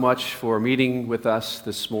Much for meeting with us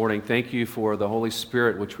this morning. Thank you for the Holy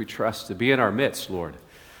Spirit, which we trust to be in our midst, Lord.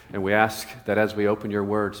 And we ask that as we open your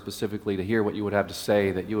word specifically to hear what you would have to say,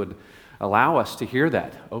 that you would allow us to hear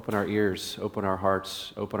that. Open our ears, open our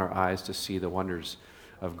hearts, open our eyes to see the wonders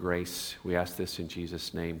of grace. We ask this in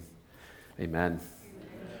Jesus' name. Amen.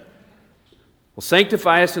 Well,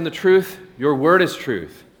 sanctify us in the truth. Your word is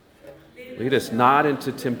truth. Lead us not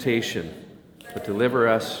into temptation, but deliver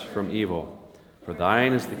us from evil. For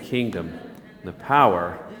thine is the kingdom, and the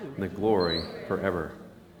power, and the glory forever.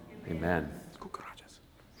 Amen.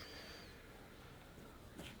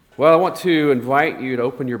 Well, I want to invite you to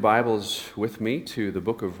open your Bibles with me to the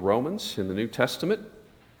book of Romans in the New Testament.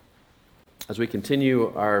 As we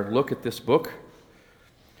continue our look at this book,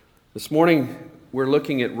 this morning we're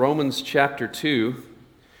looking at Romans chapter 2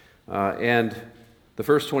 and the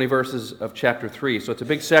first 20 verses of chapter 3. So it's a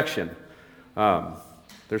big section.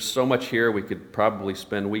 There's so much here, we could probably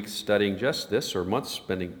spend weeks studying just this, or months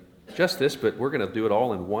spending just this, but we're going to do it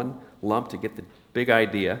all in one lump to get the big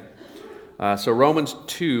idea. So Romans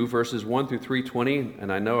 2, verses 1 through 3:20,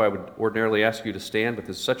 and I know I would ordinarily ask you to stand, but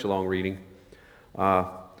this is such a long reading.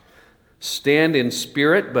 Stand in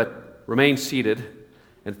spirit, but remain seated,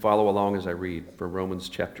 and follow along as I read from Romans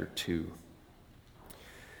chapter 2.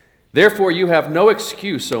 Therefore you have no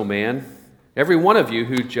excuse, O man, every one of you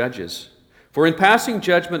who judges. For in passing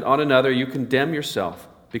judgment on another, you condemn yourself,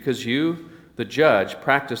 because you, the judge,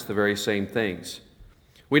 practice the very same things.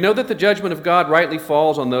 We know that the judgment of God rightly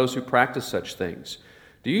falls on those who practice such things.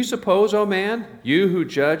 Do you suppose, O man, you who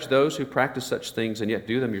judge those who practice such things and yet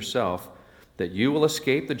do them yourself, that you will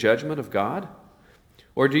escape the judgment of God?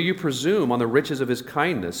 Or do you presume on the riches of his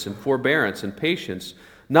kindness and forbearance and patience,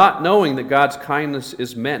 not knowing that God's kindness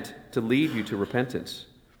is meant to lead you to repentance?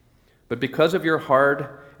 But because of your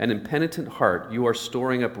hard and impenitent heart, you are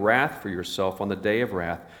storing up wrath for yourself on the day of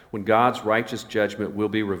wrath, when God's righteous judgment will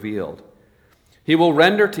be revealed. He will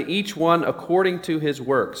render to each one according to his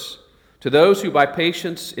works. To those who by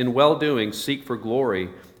patience in well-doing seek for glory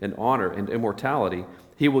and honor and immortality,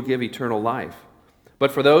 he will give eternal life.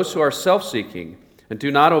 But for those who are self-seeking and do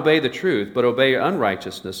not obey the truth, but obey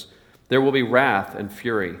unrighteousness, there will be wrath and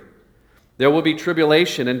fury. There will be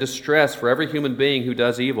tribulation and distress for every human being who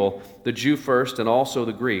does evil, the Jew first and also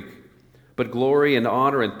the Greek. But glory and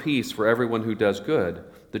honor and peace for everyone who does good,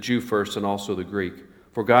 the Jew first and also the Greek.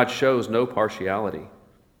 For God shows no partiality.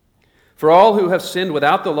 For all who have sinned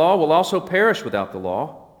without the law will also perish without the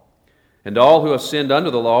law. And all who have sinned under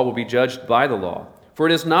the law will be judged by the law. For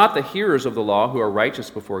it is not the hearers of the law who are righteous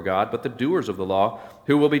before God, but the doers of the law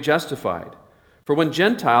who will be justified. For when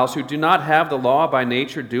Gentiles who do not have the law by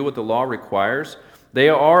nature do what the law requires, they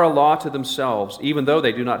are a law to themselves, even though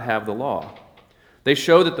they do not have the law. They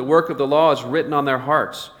show that the work of the law is written on their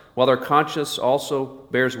hearts, while their conscience also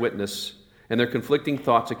bears witness, and their conflicting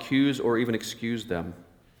thoughts accuse or even excuse them.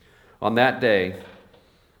 On that day,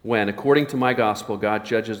 when, according to my gospel, God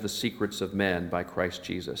judges the secrets of men by Christ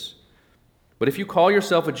Jesus. But if you call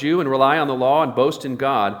yourself a Jew and rely on the law and boast in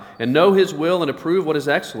God, and know his will and approve what is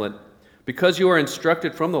excellent, because you are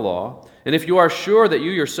instructed from the law, and if you are sure that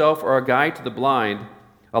you yourself are a guide to the blind,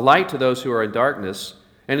 a light to those who are in darkness,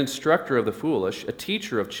 an instructor of the foolish, a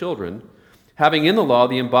teacher of children, having in the law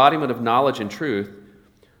the embodiment of knowledge and truth,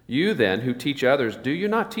 you then who teach others, do you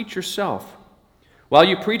not teach yourself? While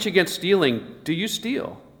you preach against stealing, do you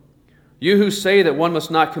steal? You who say that one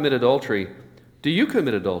must not commit adultery, do you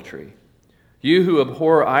commit adultery? You who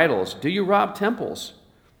abhor idols, do you rob temples?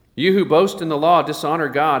 You who boast in the law dishonor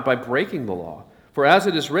God by breaking the law. For as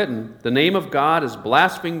it is written, the name of God is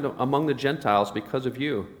blasphemed among the Gentiles because of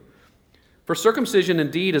you. For circumcision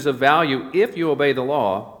indeed is of value if you obey the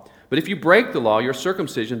law, but if you break the law, your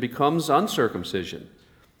circumcision becomes uncircumcision.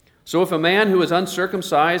 So if a man who is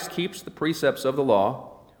uncircumcised keeps the precepts of the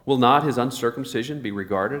law, will not his uncircumcision be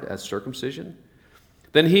regarded as circumcision?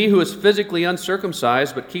 Then he who is physically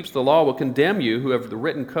uncircumcised but keeps the law will condemn you who have the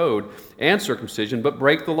written code and circumcision but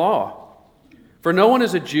break the law. For no one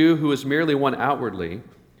is a Jew who is merely one outwardly,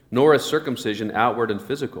 nor is circumcision outward and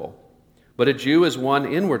physical. But a Jew is one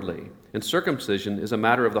inwardly, and circumcision is a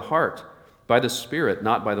matter of the heart, by the Spirit,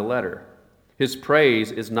 not by the letter. His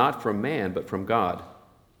praise is not from man but from God.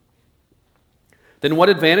 Then what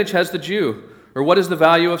advantage has the Jew, or what is the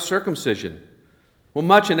value of circumcision? Well,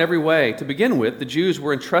 much in every way. To begin with, the Jews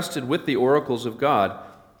were entrusted with the oracles of God.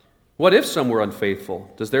 What if some were unfaithful?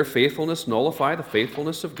 Does their faithfulness nullify the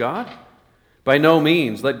faithfulness of God? By no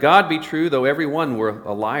means. Let God be true, though every one were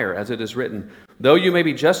a liar, as it is written, though you may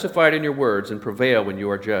be justified in your words and prevail when you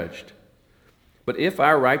are judged. But if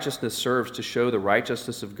our righteousness serves to show the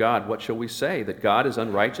righteousness of God, what shall we say? That God is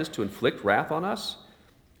unrighteous to inflict wrath on us?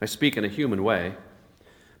 I speak in a human way.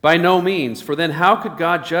 By no means, for then how could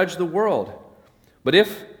God judge the world? But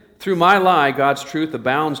if through my lie God's truth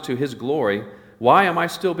abounds to his glory, why am I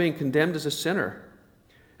still being condemned as a sinner?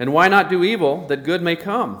 And why not do evil that good may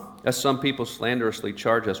come, as some people slanderously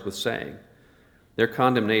charge us with saying? Their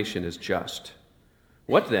condemnation is just.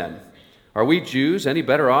 What then? Are we Jews any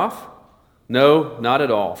better off? No, not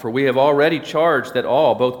at all. For we have already charged that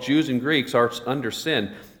all, both Jews and Greeks, are under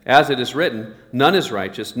sin. As it is written, none is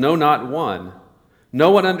righteous, no, not one. No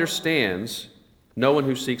one understands, no one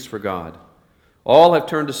who seeks for God. All have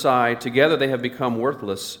turned aside, together they have become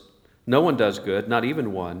worthless. No one does good, not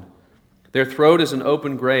even one. Their throat is an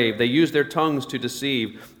open grave. They use their tongues to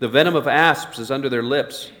deceive. The venom of asps is under their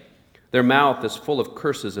lips. Their mouth is full of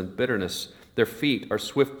curses and bitterness. Their feet are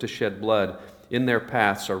swift to shed blood. In their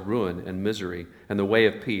paths are ruin and misery, and the way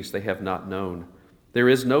of peace they have not known. There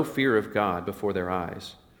is no fear of God before their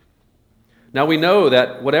eyes. Now we know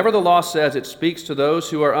that whatever the law says, it speaks to those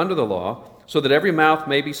who are under the law, so that every mouth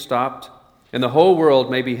may be stopped, and the whole world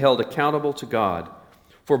may be held accountable to God.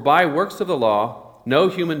 For by works of the law, no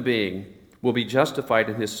human being will be justified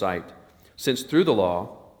in his sight, since through the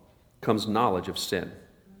law comes knowledge of sin.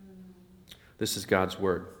 This is God's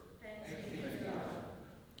word.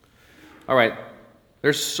 All right,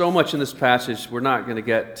 there's so much in this passage, we're not going to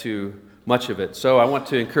get to much of it. So I want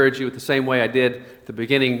to encourage you with the same way I did at the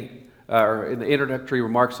beginning, or in the introductory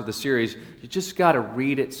remarks of the series. You just got to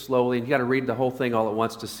read it slowly, and you got to read the whole thing all at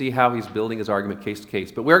once to see how he's building his argument case to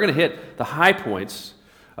case. But we're going to hit the high points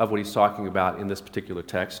of what he's talking about in this particular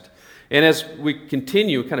text. And as we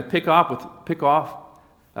continue, kind of pick up,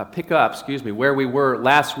 where we were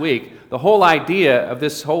last week, the whole idea of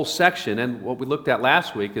this whole section and what we looked at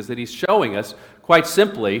last week is that he's showing us, quite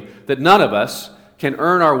simply, that none of us can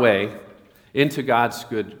earn our way into God's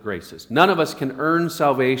good graces. None of us can earn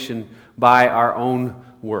salvation by our own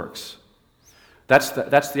works. That's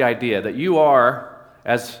the idea, that you are,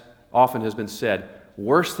 as often has been said,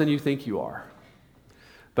 worse than you think you are.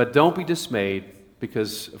 But don't be dismayed,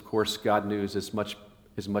 because, of course, God's news is much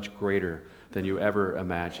greater than you ever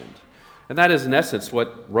imagined. And that is, in essence,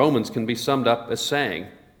 what Romans can be summed up as saying.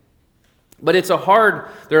 But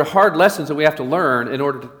there are hard lessons that we have to learn in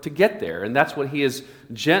order to get there, and that's what he is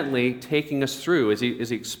gently taking us through as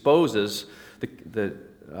he exposes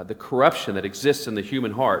the corruption that exists in the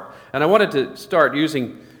human heart. And I wanted to start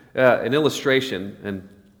using an illustration. And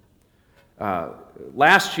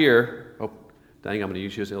last year, Danny, I'm going to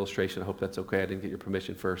use you as an illustration. I hope that's okay. I didn't get your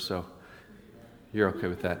permission first, so you're okay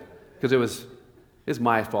with that. Because it's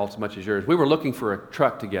my fault as much as yours. We were looking for a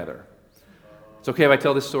truck together. It's okay if I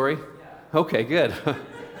tell this story? Okay, good.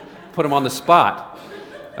 Put him on the spot.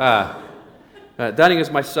 Dunning is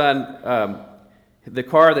my son. The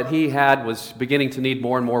car that he had was beginning to need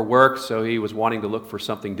more and more work, so he was wanting to look for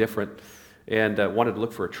something different and wanted to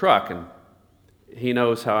look for a truck. And he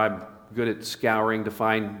knows how I'm good at scouring to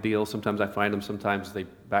find deals. Sometimes I find them, sometimes they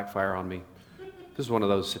backfire on me. This is one of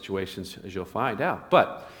those situations, as you'll find out.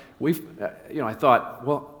 But I thought,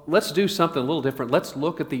 well, let's do something a little different. Let's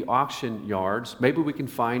look at the auction yards. Maybe we can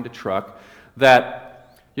find a truck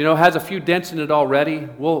that, has a few dents in it already.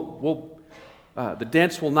 The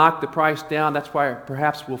dents will knock the price down. That's why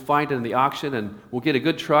perhaps we'll find it in the auction, and we'll get a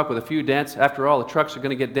good truck with a few dents. After all, the trucks are going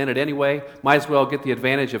to get dented anyway. Might as well get the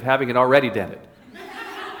advantage of having it already dented.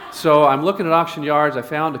 So I'm looking at auction yards. I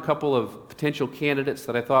found a couple of potential candidates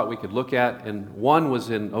that I thought we could look at, and one was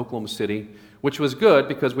in Oklahoma City, which was good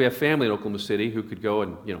because we have family in Oklahoma City who could go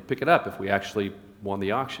and pick it up if we actually won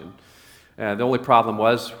the auction. The only problem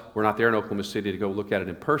was we're not there in Oklahoma City to go look at it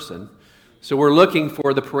in person. So we're looking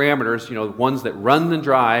for the parameters, ones that run and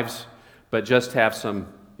drives, but just have some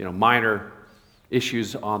minor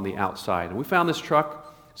issues on the outside. And we found this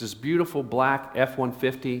truck. It's this beautiful black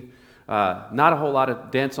F-150. Not a whole lot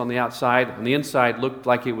of dents on the outside. On the inside, looked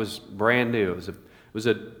like it was brand new. It was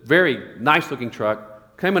a very nice-looking truck.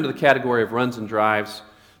 Came into the category of runs and drives,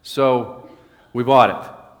 so we bought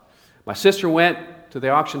it. My sister went to the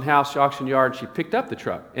auction yard. She picked up the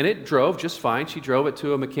truck, and it drove just fine. She drove it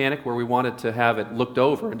to a mechanic where we wanted to have it looked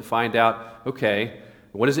over and to find out, okay,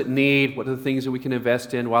 what does it need? What are the things that we can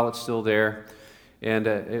invest in while it's still there? And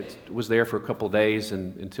it was there for a couple of days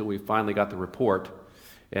until we finally got the report.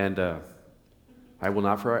 And I will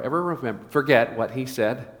not ever forget what he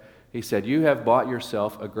said. He said, "You have bought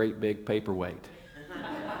yourself a great big paperweight."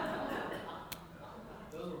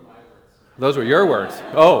 Those were my words. Those were your words.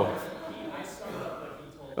 Oh.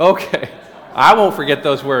 Okay. I won't forget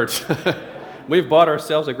those words. We've bought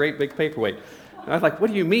ourselves a great big paperweight. And I was like, what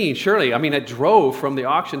do you mean? Surely, it drove from the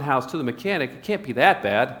auction house to the mechanic. It can't be that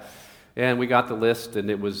bad. And we got the list,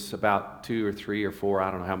 and it was about 2 or 3 or 4,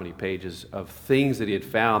 I don't know how many pages, of things that he had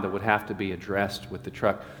found that would have to be addressed with the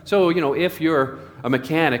truck. So, if you're a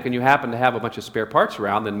mechanic and you happen to have a bunch of spare parts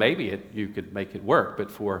around, then maybe you could make it work.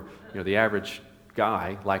 But for the average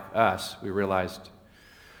guy like us, we realized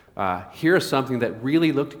here's something that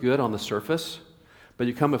really looked good on the surface, but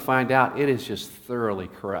you come to find out it is just thoroughly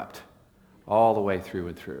corrupt all the way through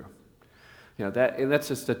and through.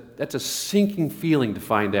 That's a sinking feeling to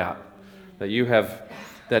find out. That you have,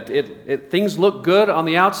 things look good on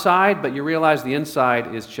the outside, but you realize the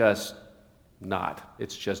inside is just not.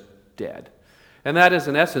 It's just dead. And that is,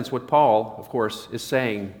 in essence, what Paul, of course, is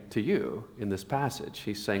saying to you in this passage.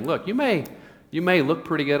 He's saying, look, you may look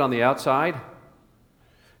pretty good on the outside.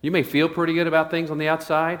 You may feel pretty good about things on the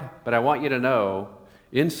outside, but I want you to know,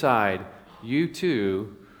 inside, you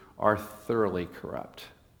too are thoroughly corrupt.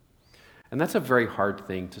 And that's a very hard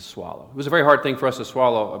thing to swallow. It was a very hard thing for us to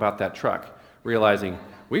swallow about that truck, realizing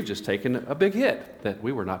we've just taken a big hit that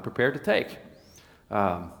we were not prepared to take.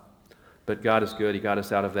 But God is good. He got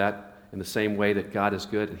us out of that in the same way that God is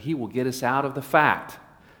good, and He will get us out of the fact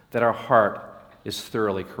that our heart is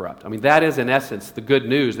thoroughly corrupt. I mean, that is, in essence, the good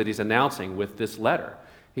news that he's announcing with this letter.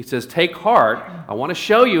 He says, take heart. I want to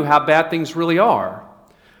show you how bad things really are,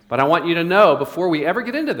 but I want you to know, before we ever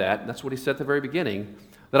get into that, and that's what he said at the very beginning,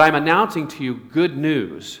 that I'm announcing to you good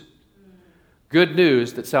news. Good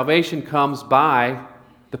news that salvation comes by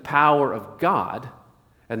the power of God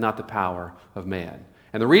and not the power of man.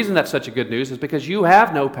 And the reason that's such a good news is because you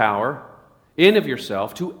have no power in of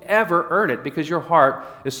yourself to ever earn it, because your heart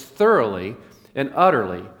is thoroughly and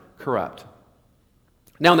utterly corrupt.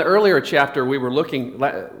 Now, in the earlier chapter,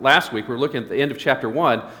 last week, we were looking at the end of chapter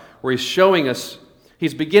 1, where he's showing us,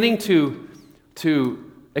 he's beginning to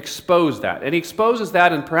expose that. And he exposes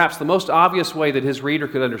that in perhaps the most obvious way that his reader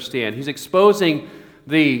could understand. He's exposing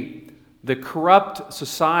the corrupt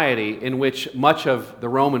society in which much of the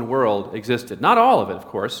Roman world existed. Not all of it, of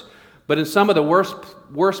course, but in some of the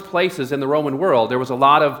worst places in the Roman world, there was a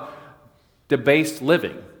lot of debased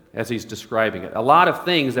living, as he's describing it. A lot of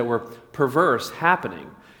things that were perverse happening.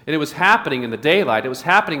 And it was happening in the daylight. It was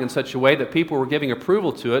happening in such a way that people were giving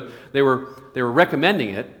approval to it. They were recommending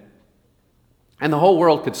it. And the whole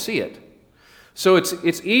world could see it. So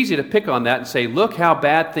it's easy to pick on that and say, look how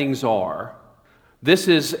bad things are. This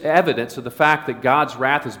is evidence of the fact that God's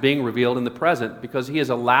wrath is being revealed in the present, because He has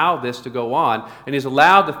allowed this to go on, and He's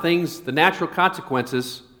allowed the natural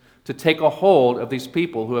consequences to take a hold of these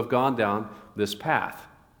people who have gone down this path.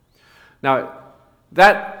 Now,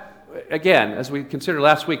 that, again, as we considered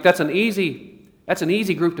last week, that's an easy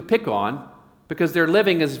group to pick on, because their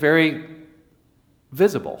living is very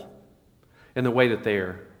visible in the way that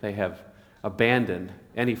they have abandoned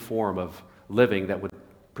any form of living that would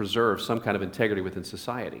preserve some kind of integrity within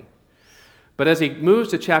society. But as he moves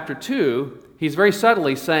to chapter 2, he's very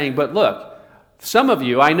subtly saying, but look, some of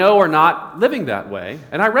you I know are not living that way,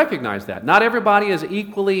 and I recognize that. Not everybody is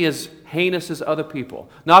equally as heinous as other people.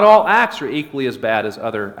 Not all acts are equally as bad as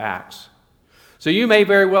other acts. So you may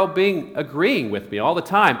very well be agreeing with me all the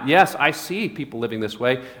time. Yes, I see people living this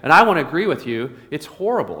way, and I want to agree with you. It's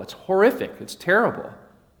horrible. It's horrific. It's terrible.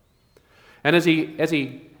 And as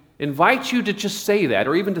he invites you to just say that,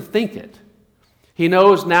 or even to think it, he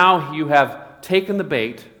knows now you have taken the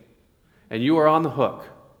bait and you are on the hook.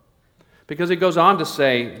 Because he goes on to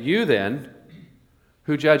say, you then,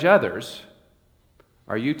 who judge others,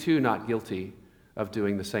 are you too not guilty of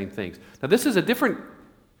doing the same things? Now, this is a different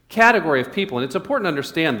category of people, and it's important to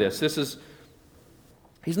understand this.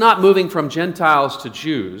 He's not moving from Gentiles to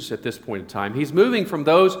Jews at this point in time. He's moving from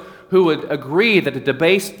those who would agree that a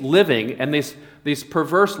debased living and these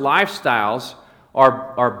perverse lifestyles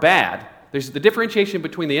are bad. There's the differentiation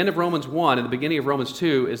between the end of Romans 1 and the beginning of Romans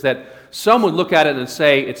 2 is that some would look at it and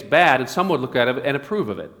say it's bad, and some would look at it and approve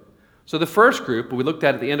of it. So the first group we looked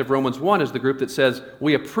at the end of Romans 1 is the group that says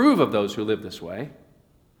we approve of those who live this way.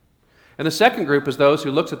 And the second group is those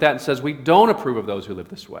who looks at that and says we don't approve of those who live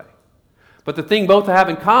this way. But the thing both have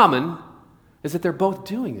in common is that they're both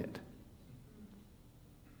doing it.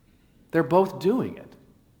 They're both doing it.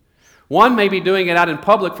 One may be doing it out in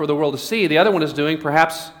public for the world to see. The other one is doing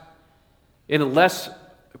perhaps in a less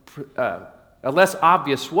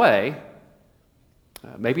obvious way.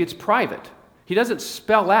 Maybe it's private. He doesn't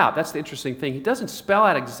spell out. That's the interesting thing. He doesn't spell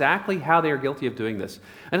out exactly how they are guilty of doing this.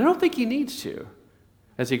 And I don't think he needs to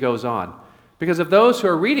as he goes on. Because of those who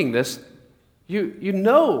are reading this, you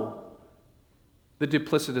know the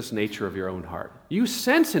duplicitous nature of your own heart. You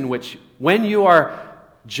sense in which, when you are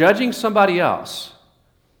judging somebody else,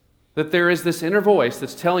 that there is this inner voice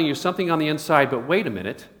that's telling you something on the inside, but wait a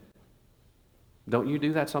minute. Don't you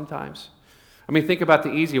do that sometimes? I mean, think about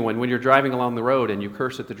the easy one when you're driving along the road and you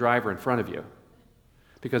curse at the driver in front of you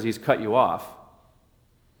because he's cut you off.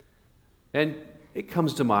 And it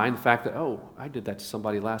comes to mind the fact that, oh, I did that to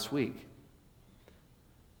somebody last week.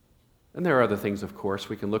 And there are other things, of course.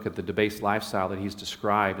 We can look at the debased lifestyle that he's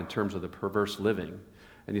described in terms of the perverse living.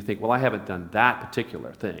 And you think, well, I haven't done that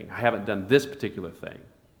particular thing. I haven't done this particular thing.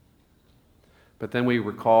 But then we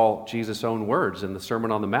recall Jesus' own words in the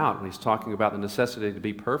Sermon on the Mount when he's talking about the necessity to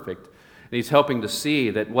be perfect. And he's helping to see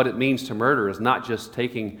that what it means to murder is not just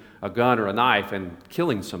taking a gun or a knife and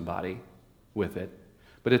killing somebody with it,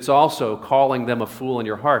 but it's also calling them a fool in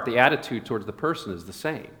your heart. The attitude towards the person is the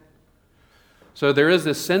same. So there is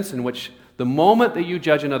this sense in which the moment that you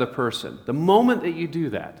judge another person, the moment that you do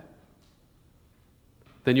that,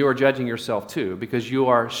 then you are judging yourself too, because you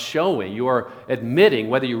are showing, you are admitting,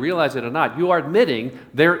 whether you realize it or not, you are admitting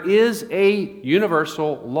there is a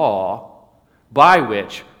universal law by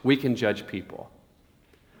which we can judge people.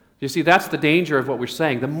 You see, that's the danger of what we're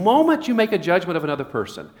saying. The moment you make a judgment of another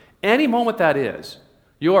person, any moment that is,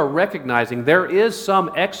 you are recognizing there is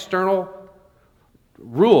some external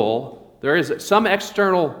rule, there is some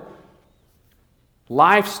external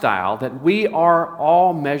lifestyle that we are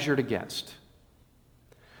all measured against.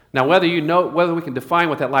 Now, whether we can define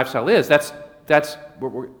what that lifestyle is, that's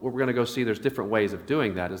what we're going to go see. There's different ways of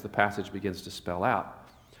doing that as the passage begins to spell out.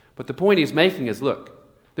 But the point he's making is, look,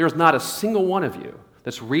 there's not a single one of you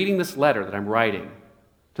that's reading this letter that I'm writing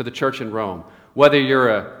to the church in Rome, whether you're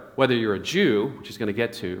a Jew, which he's going to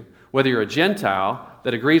get to, whether you're a Gentile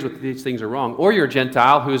that agrees with these things are wrong, or you're a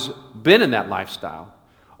Gentile who's been in that lifestyle.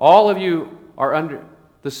 All of you are under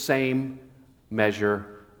the same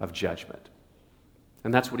measure of judgment.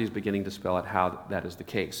 And that's what he's beginning to spell out, how that is the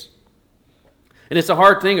case. And it's a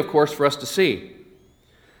hard thing, of course, for us to see.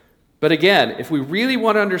 But again, if we really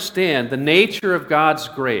want to understand the nature of God's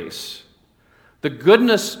grace, the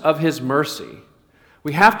goodness of his mercy,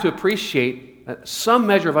 we have to appreciate some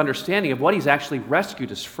measure of understanding of what he's actually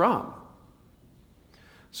rescued us from.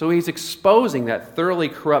 So he's exposing that thoroughly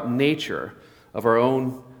corrupt nature of our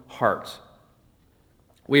own hearts.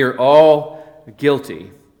 We are all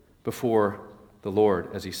guilty before the Lord,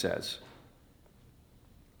 as he says.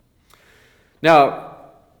 Now,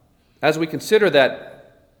 as we consider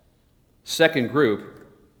that second group,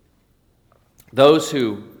 those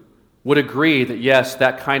who would agree that, yes,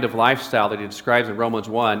 that kind of lifestyle that he describes in Romans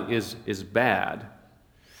 1 is bad,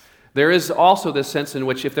 there is also this sense in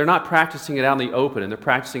which if they're not practicing it out in the open and they're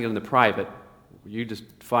practicing it in the private, you just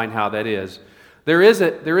find how that is, there is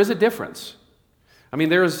a difference. I mean,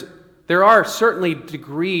 there are certainly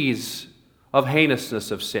degrees of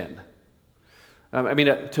heinousness of sin.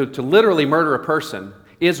 To literally murder a person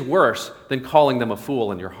is worse than calling them a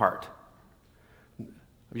fool in your heart.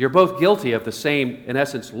 You're both guilty of the same, in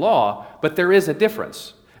essence, law, but there is a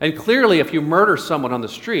difference. And clearly, if you murder someone on the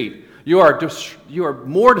street, you are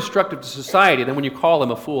more destructive to society than when you call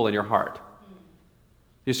them a fool in your heart.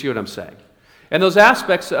 You see what I'm saying? And those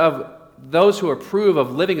aspects of those who approve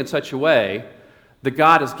of living in such a way that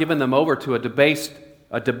God has given them over to a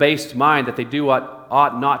debased mind that they do what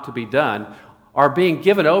ought not to be done, are being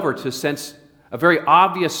given over to a very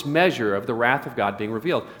obvious measure of the wrath of God being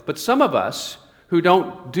revealed. But some of us who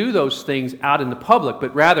don't do those things out in the public,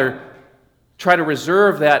 but rather try to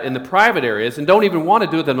reserve that in the private areas and don't even want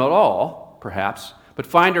to do them at all, perhaps, but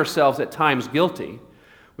find ourselves at times guilty,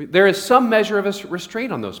 there is some measure of a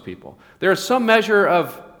restraint on those people. There is some measure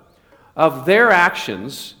of their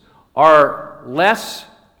actions are less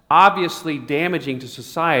obviously damaging to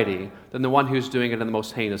society than the one who's doing it in the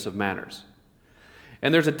most heinous of manners.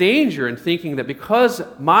 And there's a danger in thinking that because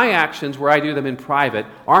my actions, where I do them in private,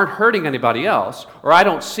 aren't hurting anybody else, or I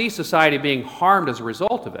don't see society being harmed as a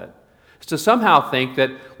result of it, is to somehow think that,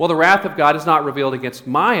 well, the wrath of God is not revealed against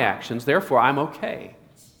my actions, therefore I'm okay.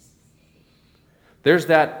 There's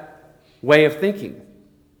that way of thinking.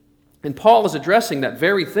 And Paul is addressing that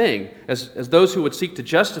very thing as those who would seek to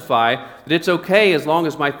justify that it's okay as long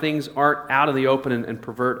as my things aren't out in the open and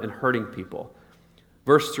pervert and hurting people.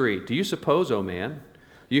 Verse 3, do you suppose, O man,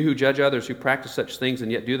 you who judge others who practice such things and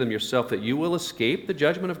yet do them yourself, that you will escape the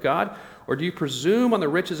judgment of God? Or do you presume on the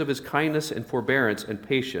riches of his kindness and forbearance and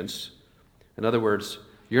patience? In other words,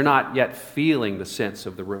 you're not yet feeling the sense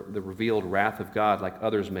of the revealed wrath of God like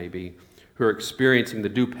others may be, who are experiencing the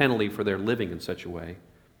due penalty for their living in such a way.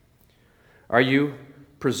 Are you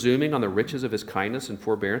presuming on the riches of his kindness and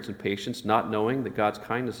forbearance and patience, not knowing that God's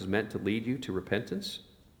kindness is meant to lead you to repentance?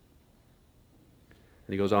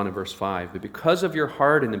 And he goes on in verse 5, but because of your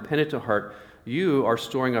hard and impenitent heart, you are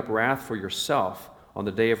storing up wrath for yourself on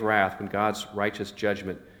the day of wrath when God's righteous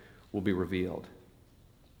judgment will be revealed.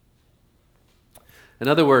 In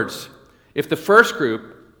other words, if the first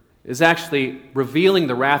group is actually revealing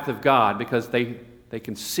the wrath of God because they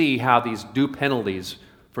can see how these due penalties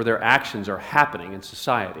for their actions are happening in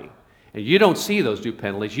society, and you don't see those due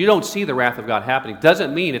penalties, you don't see the wrath of God happening,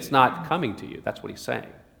 doesn't mean it's not coming to you. That's what he's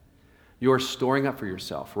saying. You're storing up for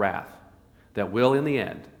yourself wrath that will, in the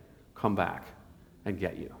end, come back and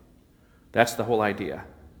get you. That's the whole idea,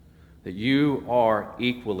 that you are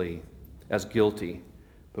equally as guilty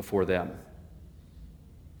before them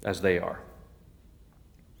as they are.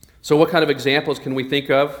 So what kind of examples can we think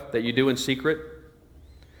of that you do in secret?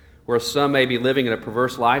 Where some may be living in a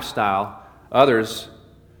perverse lifestyle, others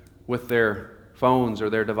with their phones or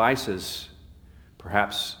their devices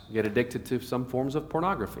perhaps get addicted to some forms of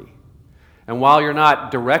pornography. And while you're not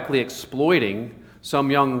directly exploiting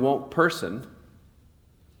some young person,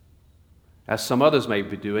 as some others may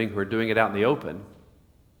be doing who are doing it out in the open,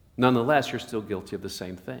 nonetheless, you're still guilty of the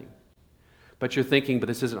same thing. But you're thinking, but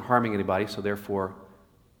this isn't harming anybody, so therefore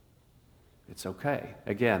it's okay.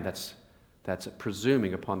 Again, that's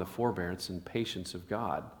presuming upon the forbearance and patience of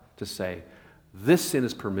God to say, this sin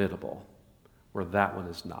is permittable, or that one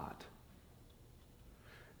is not.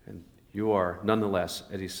 And you are, nonetheless,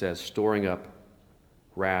 as he says, storing up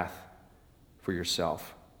wrath for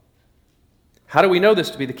yourself. How do we know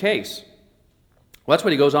this to be the case? Well, that's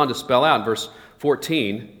what he goes on to spell out in verse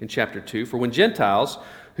 14 in chapter 2. For when Gentiles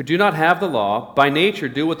who do not have the law, by nature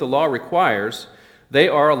do what the law requires, they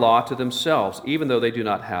are a law to themselves, even though they do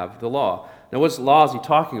not have the law. Now, what law is he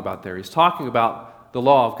talking about there? He's talking about the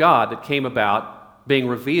law of God that came about being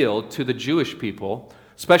revealed to the Jewish people,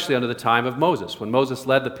 especially under the time of Moses. When Moses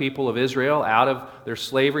led the people of Israel out of their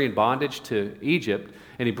slavery and bondage to Egypt,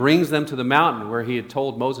 and he brings them to the mountain where he had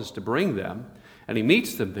told Moses to bring them, and he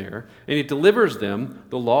meets them there, and he delivers them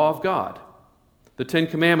the law of God, the Ten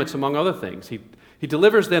Commandments, among other things. He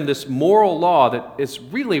delivers them this moral law that is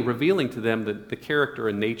really revealing to them the character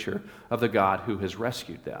and nature of the God who has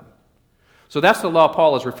rescued them. So that's the law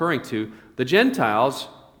Paul is referring to. The Gentiles,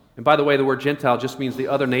 and by the way, the word Gentile just means the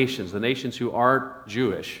other nations, the nations who aren't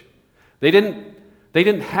Jewish. They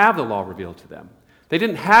didn't have the law revealed to them. They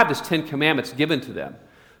didn't have this Ten Commandments given to them.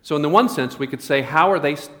 So in the one sense, we could say, how are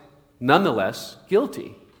they nonetheless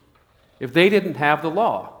guilty if they didn't have the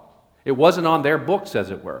law? It wasn't on their books, as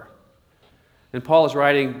it were. And Paul is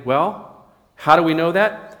writing, well, how do we know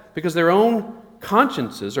that? Because their own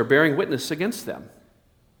consciences are bearing witness against them.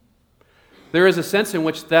 There is a sense in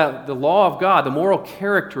which the law of God, the moral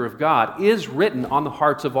character of God, is written on the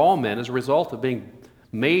hearts of all men as a result of being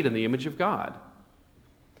made in the image of God.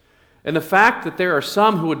 And the fact that there are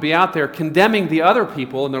some who would be out there condemning the other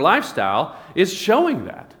people in their lifestyle is showing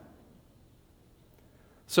that.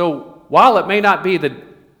 So while it may not be the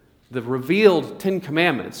revealed Ten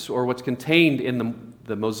Commandments or what's contained in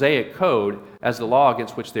the Mosaic Code as the law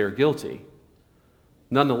against which they are guilty,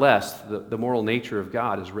 nonetheless, the moral nature of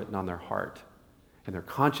God is written on their heart, and their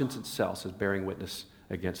conscience itself is bearing witness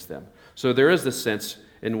against them. So there is this sense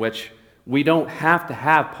in which we don't have to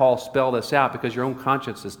have Paul spell this out because your own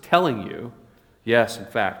conscience is telling you, yes, in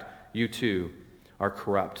fact, you too are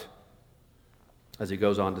corrupt. As he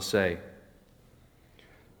goes on to say,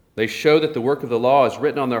 they show that the work of the law is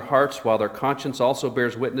written on their hearts, while their conscience also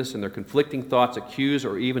bears witness, and their conflicting thoughts accuse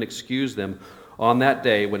or even excuse them on that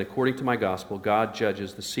day when, according to my gospel, God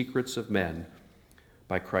judges the secrets of men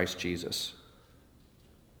by Christ Jesus.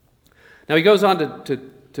 Now he goes on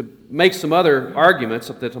to make some other arguments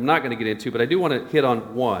that I'm not going to get into, but I do want to hit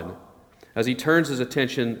on one as he turns his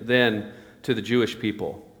attention then to the Jewish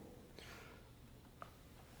people.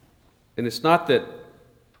 And it's not that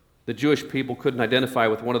the Jewish people couldn't identify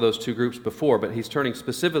with one of those two groups before, but he's turning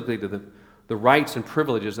specifically to the rights and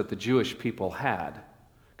privileges that the Jewish people had.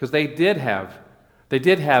 Because they did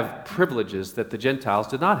have privileges that the Gentiles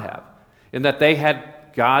did not have, in that they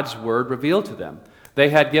had God's word revealed to them. They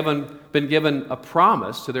had been given a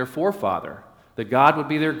promise to their forefather that God would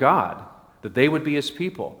be their God, that they would be his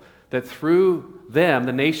people, that through them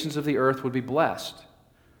the nations of the earth would be blessed.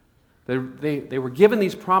 They were given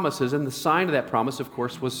these promises, and the sign of that promise, of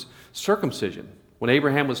course, was circumcision. When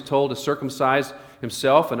Abraham was told to circumcise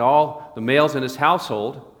himself and all the males in his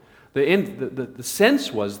household, the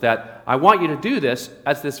sense was that I want you to do this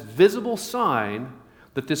as this visible sign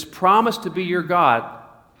that this promise to be your God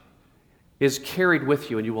is carried with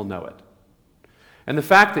you and you will know it. And the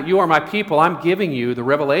fact that you are my people, I'm giving you the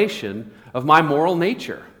revelation of my moral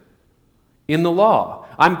nature in the law.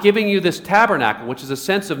 I'm giving you this tabernacle, which is a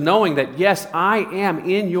sense of knowing that, yes, I am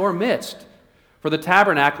in your midst. For the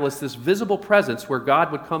tabernacle is this visible presence where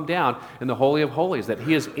God would come down in the Holy of Holies, that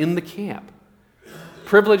he is in the camp,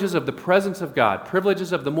 privileges of the presence of God,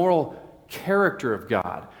 privileges of the moral character of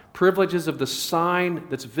God, privileges of the sign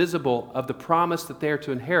that's visible of the promise that they are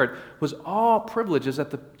to inherit, was all privileges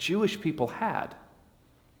that the Jewish people had.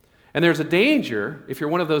 And there's a danger, if you're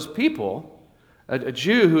one of those people, a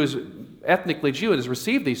Jew who is ethnically Jew and has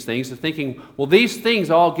received these things, of thinking, well, these things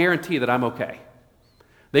all guarantee that I'm okay.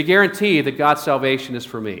 They guarantee that God's salvation is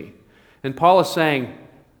for me. And Paul is saying,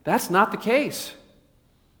 that's not the case.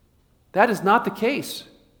 That is not the case.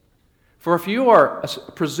 For if you are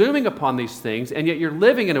presuming upon these things, and yet you're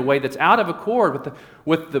living in a way that's out of accord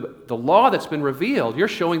with the law that's been revealed, you're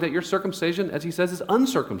showing that your circumcision, as he says, is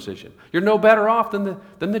uncircumcision. You're no better off than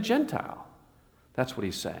the Gentile. That's what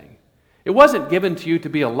he's saying. It wasn't given to you to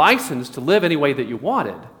be a license to live any way that you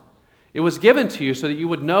wanted. It was given to you so that you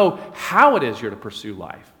would know how it is you're to pursue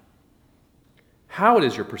life. How it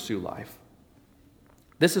is you're to pursue life.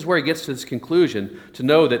 This is where he gets to this conclusion, to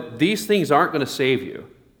know that these things aren't going to save you.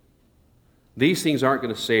 These things aren't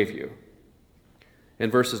going to save you.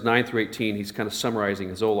 In verses 9 through 18, he's kind of summarizing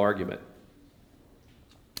his whole argument.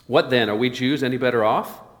 What then? Are we Jews any better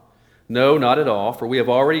off? No, not at all, for we have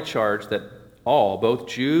already charged that all, both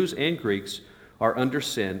Jews and Greeks, are under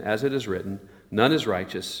sin, as it is written, none is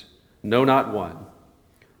righteous, no, not one.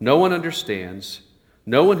 No one understands,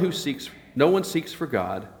 no one seeks for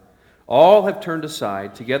God. All have turned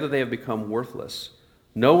aside, together they have become worthless.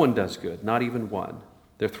 No one does good, not even one.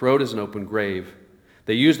 Their throat is an open grave.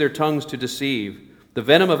 They use their tongues to deceive. The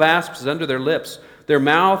venom of asps is under their lips. Their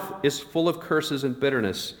mouth is full of curses and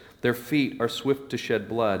bitterness. Their feet are swift to shed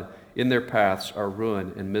blood. In their paths are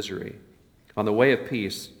ruin and misery. On the way of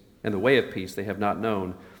peace, and the way of peace they have not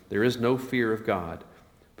known. There is no fear of God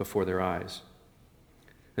before their eyes.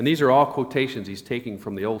 And these are all quotations he's taking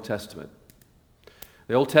from the Old Testament.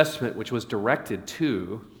 The Old Testament, which was directed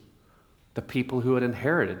to the people who had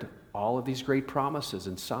inherited all of these great promises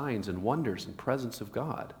and signs and wonders and presence of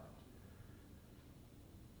God.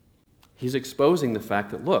 He's exposing the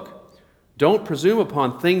fact that, look, don't presume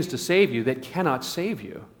upon things to save you that cannot save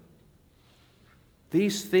you.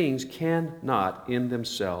 These things cannot in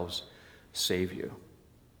themselves save you.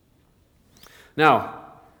 Now,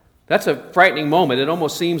 that's a frightening moment. It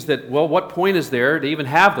almost seems that, well, what point is there to even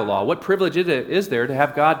have the law? What privilege is there to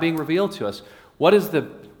have God being revealed to us? What is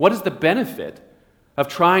the benefit of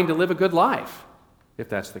trying to live a good life, if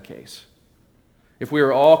that's the case? If we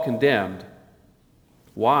are all condemned,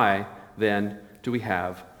 why then do we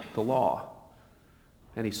have the law?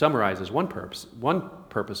 And he summarizes one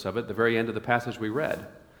purpose of it at the very end of the passage we read,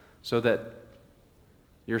 so that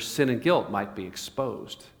your sin and guilt might be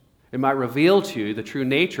exposed. It might reveal to you the true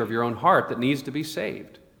nature of your own heart that needs to be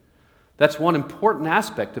saved. That's one important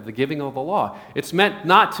aspect of the giving of the law. It's meant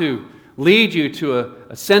not to lead you to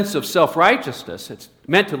a sense of self-righteousness. It's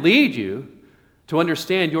meant to lead you to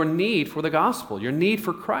understand your need for the gospel, your need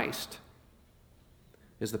for Christ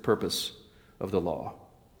is the purpose of the law.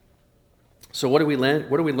 So what do we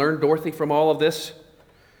learn, Dorothy, from all of this?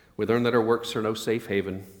 We learn that our works are no safe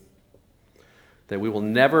haven, that we will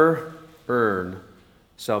never earn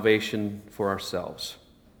salvation for ourselves.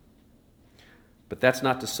 But that's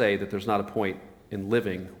not to say that there's not a point in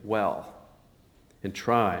living well, in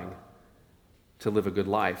trying to live a good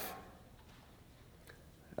life.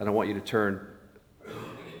 And I want you to turn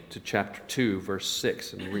to chapter 2, verse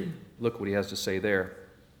 6, and look what he has to say there.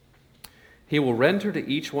 He will render to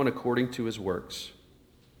each one according to his works.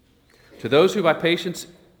 To those who by patience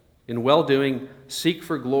in well-doing seek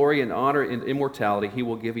for glory and honor and immortality, he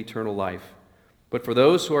will give eternal life. But for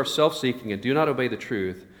those who are self-seeking and do not obey the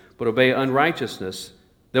truth, but obey unrighteousness,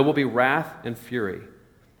 there will be wrath and fury.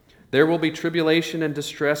 There will be tribulation and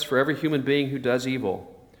distress for every human being who does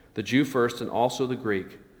evil, the Jew first and also the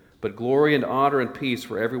Greek, but glory and honor and peace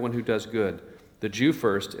for everyone who does good, the Jew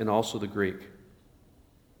first and also the Greek.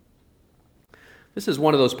 This is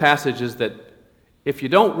one of those passages that if you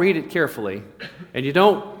don't read it carefully and you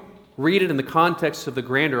don't read it in the context of the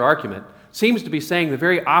grander argument, seems to be saying the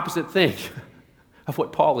very opposite thing of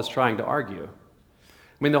what Paul is trying to argue.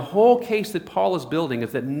 I mean, the whole case that Paul is building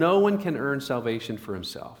is that no one can earn salvation for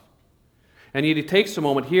himself. And yet he takes a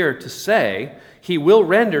moment here to say he will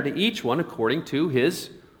render to each one according to his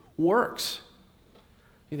works.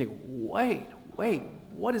 You think, wait,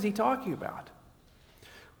 what is he talking about?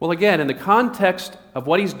 Well, again, in the context of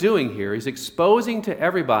what he's doing here, he's exposing to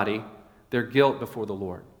everybody their guilt before the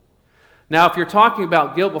Lord. Now, if you're talking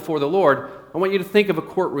about guilt before the Lord, I want you to think of a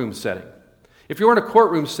courtroom setting. If you're in a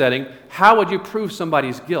courtroom setting, how would you prove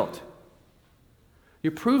somebody's guilt? You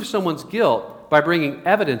prove someone's guilt by bringing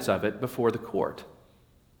evidence of it before the court.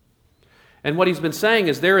 And what he's been saying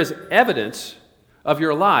is there is evidence of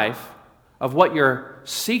your life of what you're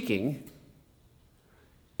seeking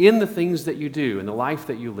in the things that you do, in the life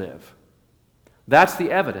that you live. That's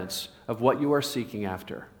the evidence of what you are seeking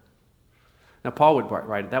after. Now, Paul would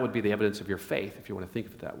write, that would be the evidence of your faith, if you want to think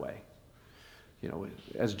of it that way.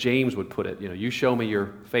 As James would put it, you show me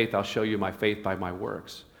your faith, I'll show you my faith by my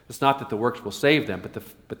works. It's not that the works will save them,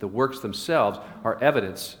 but the works themselves are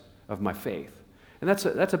evidence of my faith. And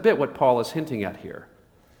that's a bit what Paul is hinting at here.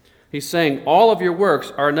 He's saying all of your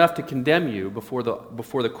works are enough to condemn you before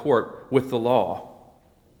the court with the law.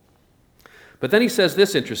 But then he says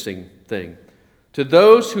this interesting thing. To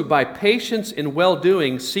those who by patience in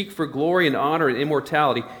well-doing seek for glory and honor and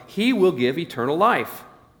immortality, he will give eternal life.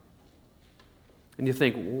 And you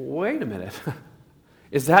think, wait a minute.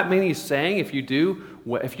 Is that mean he's saying if you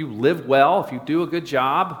live well, if you do a good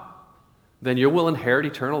job, then you will inherit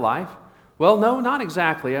eternal life? Well, no, not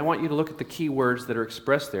exactly. I want you to look at the key words that are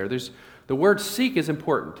expressed there. The word seek is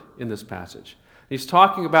important in this passage. He's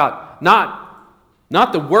talking about not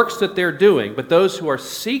the works that they're doing, but those who are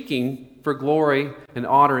seeking for glory and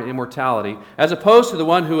honor and immortality, as opposed to the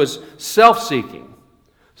one who is self-seeking.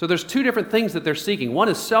 So there's two different things that they're seeking. One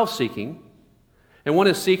is self-seeking, and one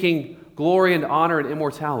is seeking glory and honor and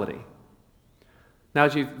immortality. Now,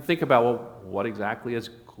 as you think about, well, what exactly is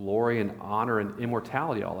glory and honor and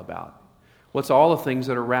immortality all about? Well, it's all the things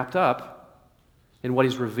that are wrapped up in what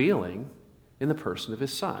he's revealing in the person of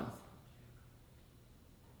his Son.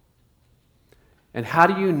 And how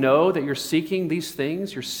do you know that you're seeking these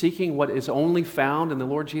things? You're seeking what is only found in the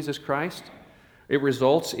Lord Jesus Christ? It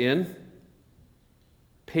results in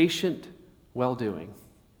patient well-doing,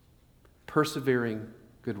 persevering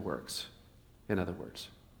good works, in other words.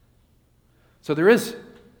 So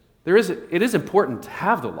it is important to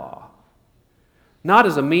have the law, not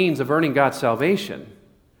as a means of earning God's salvation,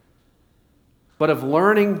 but of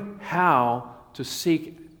learning how to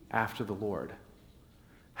seek after the Lord.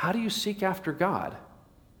 How do you seek after God?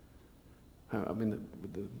 I mean,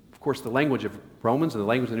 of course, the language of Romans and the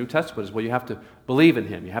language of the New Testament is, well, you have to believe in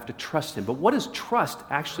Him. You have to trust Him. But what does trust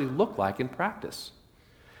actually look like in practice?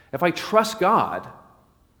 If I trust God,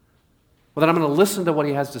 well, then I'm going to listen to what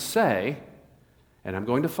He has to say, and I'm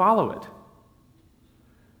going to follow it.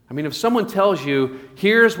 I mean, if someone tells you,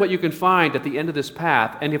 here's what you can find at the end of this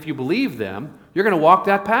path, and if you believe them, you're going to walk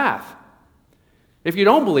that path. If you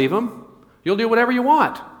don't believe them, you'll do whatever you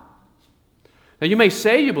want. Now, you may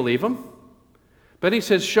say you believe him, but he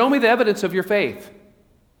says, show me the evidence of your faith.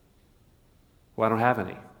 Well, I don't have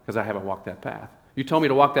any, because I haven't walked that path. You told me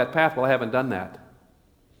to walk that path, well, I haven't done that.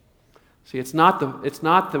 See, it's not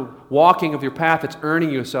the walking of your path that's earning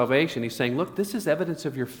you salvation. He's saying, look, this is evidence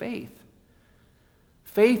of your faith.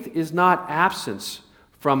 Faith is not absence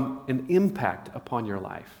from an impact upon your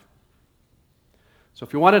life. So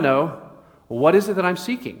if you want to know, well, what is it that I'm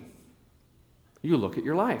seeking? You look at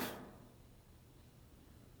your life.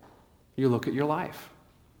 You look at your life.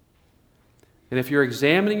 And if you're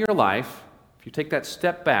examining your life, if you take that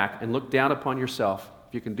step back and look down upon yourself,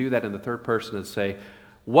 if you can do that in the third person and say,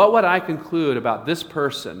 what would I conclude about this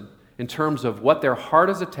person in terms of what their heart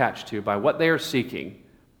is attached to by what they are seeking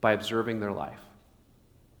by observing their life?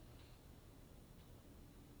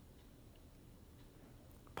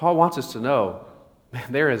 Paul wants us to know,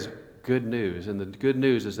 man, there is good news. And the good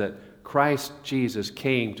news is that Christ Jesus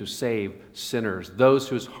came to save sinners, those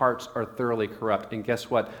whose hearts are thoroughly corrupt. And guess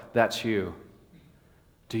what? That's you.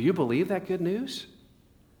 Do you believe that good news?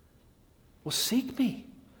 Well, seek me.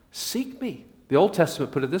 Seek me. The Old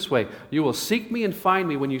Testament put it this way, you will seek me and find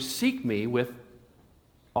me when you seek me with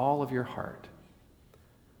all of your heart.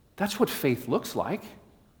 That's what faith looks like.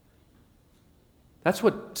 That's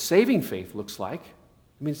what saving faith looks like.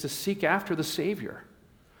 It means to seek after the Savior,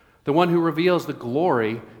 the one who reveals the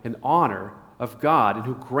glory and honor of God and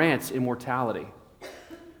who grants immortality.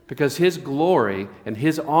 Because His glory and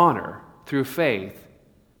His honor through faith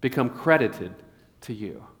become credited to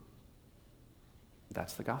you.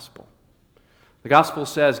 That's the gospel. The gospel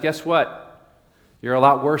says, guess what? You're a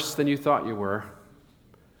lot worse than you thought you were.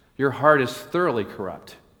 Your heart is thoroughly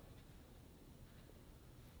corrupt.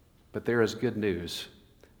 But there is good news,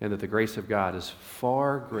 and that the grace of God is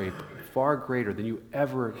far greater than you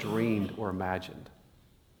ever dreamed or imagined.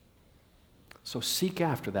 So seek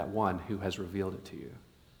after that one who has revealed it to you.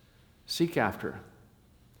 Seek after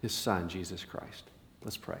His Son, Jesus Christ.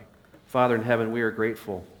 Let's pray. Father in heaven, we are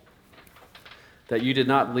grateful that You did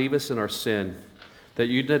not leave us in our sin, that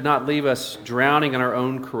You did not leave us drowning in our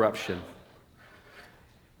own corruption,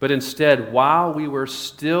 but instead, while we were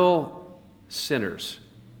still sinners,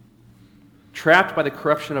 trapped by the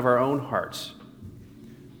corruption of our own hearts,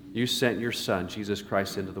 You sent Your Son, Jesus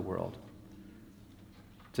Christ, into the world.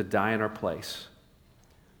 to die in our place,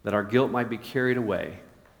 that our guilt might be carried away,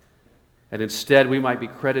 and instead we might be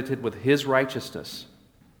credited with his righteousness,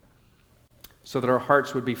 so that our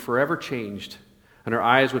hearts would be forever changed and our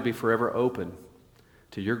eyes would be forever open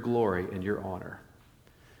to your glory and your honor.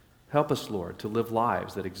 Help us, Lord, to live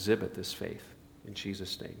lives that exhibit this faith. In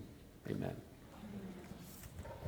Jesus' name, amen.